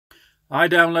Hi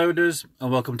downloaders,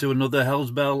 and welcome to another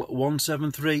Hellsbell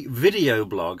 173 video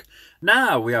blog.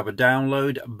 Now we have a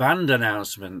download band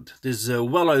announcement. There's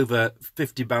well over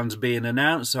 50 bands being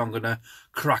announced, so I'm going to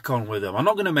crack on with them. I'm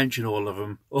not going to mention all of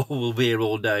them, or we'll be here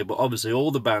all day, but obviously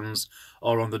all the bands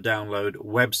are on the download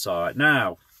website.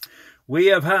 Now, we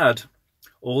have had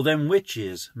All Them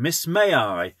Witches, Miss May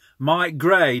I, Mike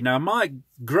Gray. Now Mike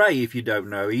Gray, if you don't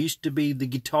know, he used to be the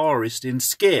guitarist in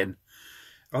Skin.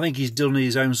 I think he's done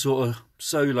his own sort of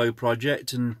solo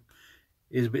project and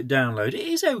is a bit download. It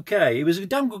is okay. He was a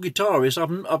damn good guitarist.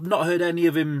 I've not heard any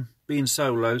of him being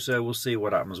solo, so we'll see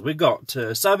what happens. We've got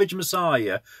Savage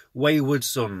Messiah, Wayward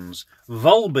Sons,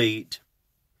 Volbeat.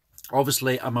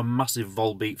 Obviously, I'm a massive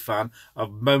Volbeat fan.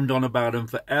 I've moaned on about them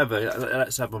forever.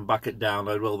 Let's have them back at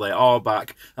download. Well, they are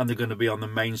back, and they're going to be on the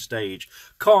main stage.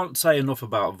 Can't say enough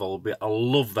about Volbeat. I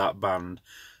love that band.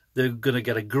 They're going to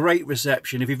get a great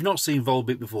reception. If you've not seen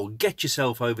Volbeat before, get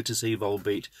yourself over to see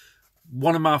Volbeat.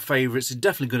 One of my favourites. It's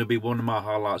definitely going to be one of my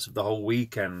highlights of the whole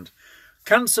weekend.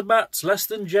 Cancer Bats, Less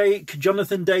Than Jake,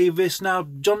 Jonathan Davis. Now,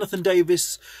 Jonathan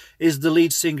Davis is the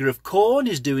lead singer of Korn.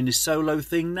 He's doing his solo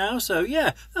thing now. So,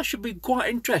 yeah, that should be quite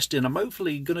interesting. I'm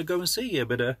hopefully going to go and see a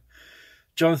bit of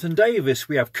Jonathan Davis.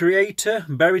 We have Creator,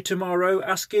 Bury Tomorrow,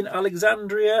 Asking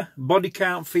Alexandria, Body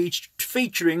Count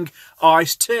featuring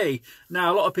Ice-T.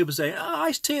 Now, a lot of people say,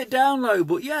 Ice-T at download,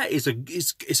 but yeah, it's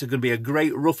going to be a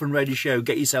great rough and ready show.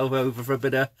 Get yourself over for a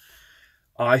bit of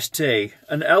Ice-T.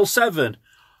 And L7.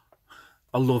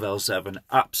 I love L7,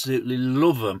 absolutely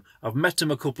love them. I've met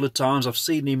him a couple of times. I've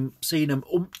seen him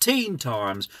umpteen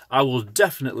times. I will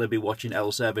definitely be watching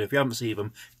L7. If you haven't seen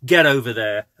them, get over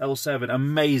there. L7,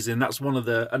 amazing. That's one of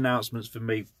the announcements for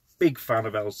me. Big fan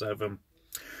of L7.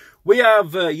 We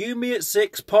have You, Me at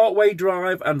 6, Partway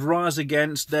Drive and Rise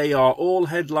Against. They are all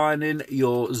headlining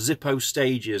your Zippo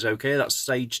stages, okay? That's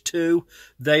stage 2.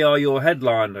 They are your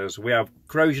headliners. We have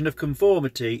Corrosion of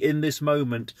Conformity, In This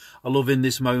Moment. I love In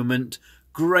This Moment.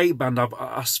 Great band.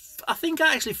 I think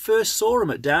I actually first saw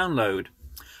them at download.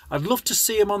 I'd love to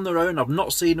see them on their own. I've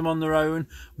not seen them on their own.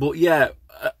 But yeah,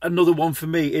 another one for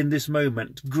me, In This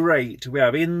Moment. Great. We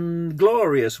have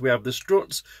Inglorious. We have The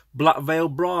Struts, Black Veil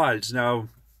Brides. Now,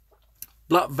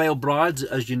 Black Veil Brides,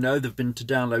 as you know, they've been to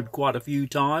download quite a few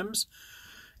times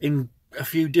in a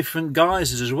few different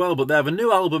guises as well. But they have a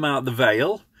new album out, The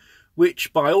Veil,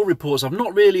 which by all reports, I've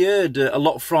not really heard a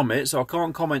lot from it, so I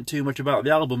can't comment too much about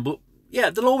the album. But yeah,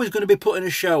 they're always going to be putting a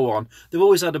show on. They've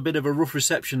always had a bit of a rough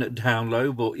reception at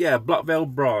download, but yeah, Black Veil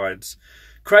Brides.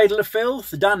 Cradle of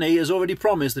Filth, Danny has already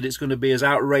promised that it's going to be as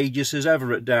outrageous as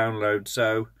ever at download.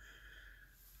 So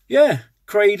yeah,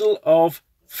 Cradle of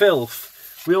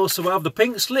Filth. We also have the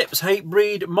Pink Slips,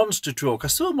 Hatebreed, Monster Truck. I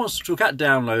saw Monster Truck at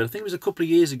download. I think it was a couple of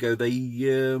years ago.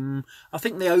 I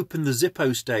think they opened the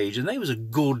Zippo stage, and they was a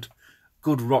good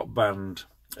rock band.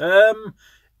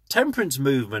 Temperance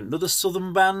Movement, another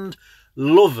southern band.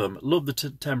 Love them. Love the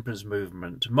Temperance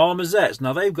Movement. Marmosettes.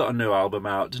 Now, they've got a new album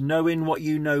out, Knowing What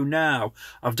You Know Now.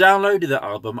 I've downloaded that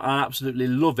album. I absolutely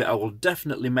love it. I will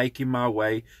definitely make my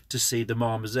way to see the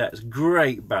Marmosettes.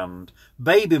 Great band.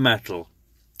 Baby Metal.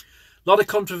 A lot of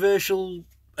controversial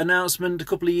announcement a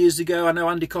couple of years ago. I know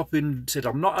Andy Coppin said,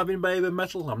 I'm not having Baby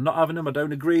Metal. I'm not having them. I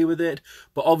don't agree with it.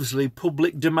 But obviously,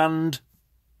 public demand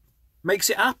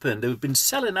makes it happen. They've been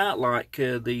selling out like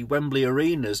the Wembley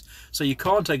arenas, so you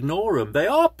can't ignore them. They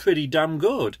are pretty damn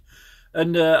good.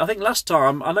 And I think last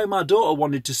time, I know my daughter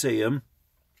wanted to see them,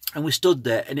 and we stood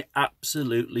there, and it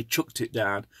absolutely chucked it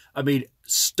down. I mean,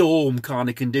 storm kind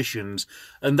of conditions.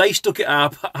 And they stuck it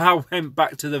up. I went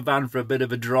back to the van for a bit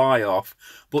of a dry off.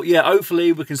 But yeah,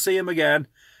 hopefully we can see them again,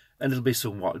 and it'll be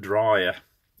somewhat drier.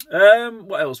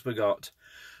 What else we got?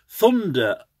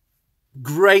 Thunder.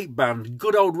 Great band,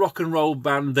 good old rock and roll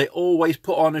band. They always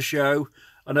put on a show.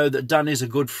 I know that Danny's a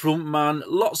good front man.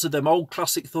 Lots of them old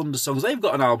classic Thunder songs. They've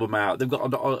got an album out. They've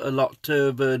got a lot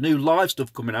of new live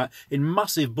stuff coming out in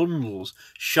massive bundles.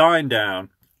 Shinedown,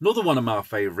 another one of my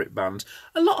favourite bands.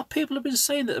 A lot of people have been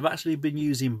saying that they've actually been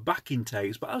using backing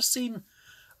tapes, but I've seen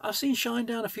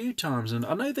Shinedown a few times, and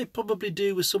I know they probably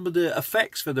do with some of the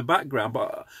effects for the background,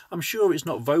 but I'm sure it's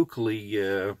not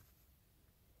vocally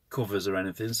covers or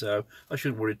anything, so I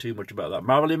shouldn't worry too much about that.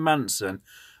 Marilyn Manson,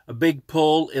 a big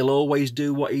pull. He'll always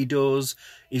do what he does.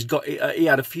 He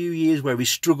had a few years where he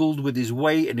struggled with his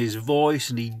weight and his voice,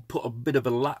 and he put a bit of a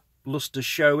lackluster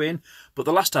show in. But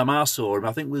the last time I saw him,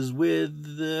 I think was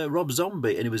with Rob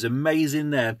Zombie, and he was amazing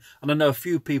then. And I know a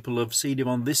few people have seen him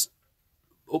on this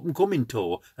up-and-coming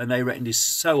tour, and they reckon he's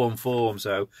so on form.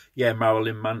 So, yeah,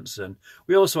 Marilyn Manson.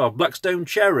 We also have Blackstone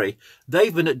Cherry.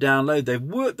 They've been at download. They've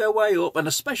worked their way up, and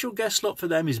a special guest slot for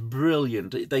them is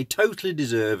brilliant. They totally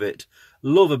deserve it.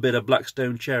 Love a bit of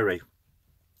Blackstone Cherry.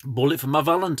 Bullet for My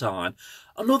Valentine.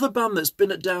 Another band that's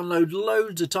been at download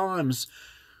loads of times.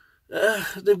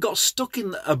 They've got stuck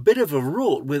in a bit of a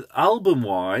rut with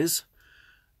album-wise,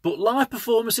 but live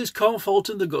performances can't fault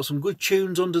them. They've got some good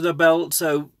tunes under their belt,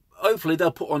 so hopefully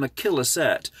they'll put on a killer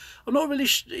set. I'm not really...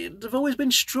 They've always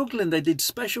been struggling. They did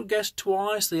special guests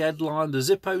twice. They headlined the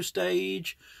Zippo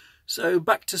stage. So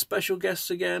back to special guests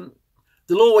again.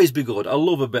 They'll always be good. I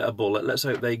love a bit of Bullet. Let's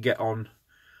hope they get on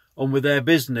with their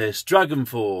business. Dragon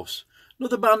Force.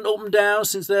 Another band up and down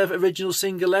since their original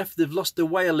singer left. They've lost their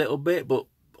way a little bit, but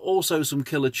also some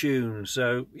killer tunes.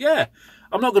 So, yeah,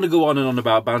 I'm not going to go on and on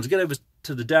about bands. Get over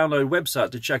to the Download website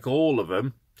to check all of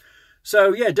them.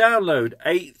 So, yeah, Download,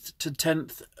 8th to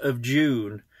 10th of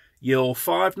June. Your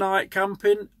 5-night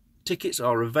camping tickets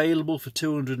are available for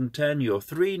 210. Your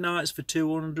 3 nights for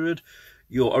 200.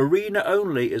 Your arena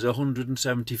only is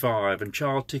 175. And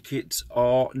child tickets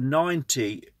are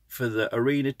 90 for the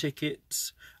arena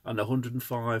tickets and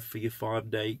 105 for your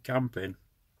 5-day camping.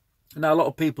 Now, a lot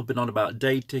of people have been on about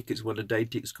day tickets, when the day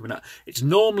tickets coming out. It's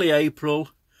normally April.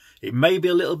 It may be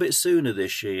a little bit sooner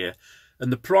this year.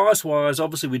 And the price-wise,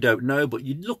 obviously we don't know, but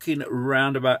you're looking at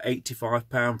around about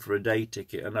 £85 for a day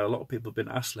ticket. I know a lot of people have been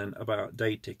asking about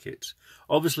day tickets.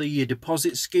 Obviously, your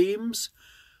deposit schemes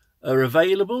are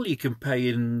available. You can pay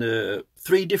in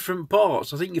 3 different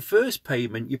parts. I think your first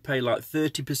payment, you pay like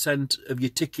 30% of your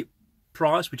ticket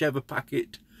price, whichever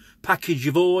package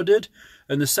you've ordered,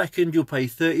 and the second you'll pay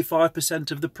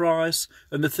 35% of the price,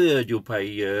 and the third you'll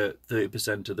pay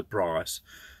 30% of the price.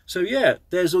 So yeah,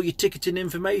 there's all your ticketing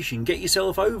information. Get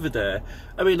yourself over there.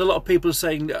 I mean, a lot of people are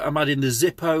saying that I'm adding the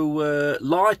Zippo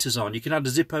lighters on. You can add a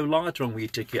Zippo lighter on with your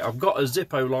ticket. I've got a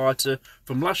Zippo lighter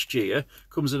from last year.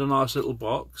 Comes in a nice little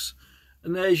box.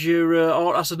 And there's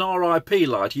your, that's an RIP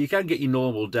lighter. You can get your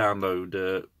normal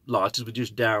download lighters with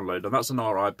just download, and that's an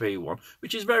RIP one,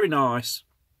 which is very nice.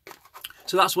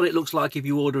 So that's what it looks like if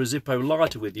you order a Zippo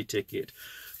lighter with your ticket.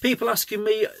 People asking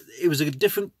me, it was a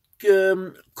different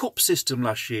cup system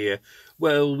last year.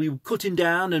 Well, we were cutting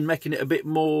down and making it a bit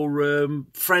more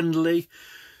friendly.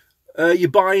 You're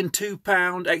buying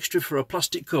 £2 extra for a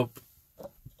plastic cup.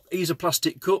 Here's a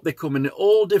plastic cup. They come in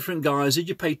all different guises.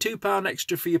 You pay £2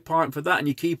 extra for your pint for that, and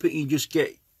you keep it. And you just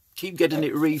keep getting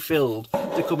it refilled.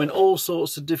 They come in all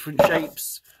sorts of different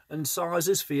shapes and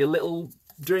sizes for your little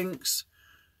drinks.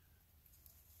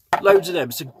 Loads of them.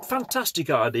 It's a fantastic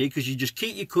idea because you just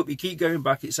keep your cup, you keep going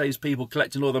back. It saves people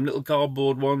collecting all them little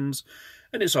cardboard ones,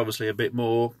 and it's obviously a bit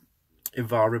more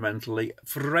environmentally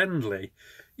friendly.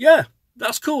 Yeah,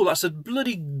 that's cool. That's a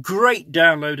bloody great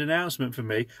download announcement for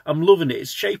me. I'm loving it.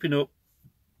 It's shaping up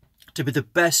to be the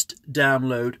best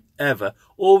download ever.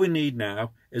 All we need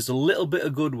now is a little bit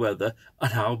of good weather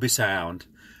and I'll be sound.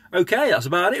 Okay, that's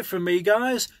about it from me,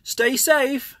 guys. Stay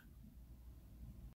safe.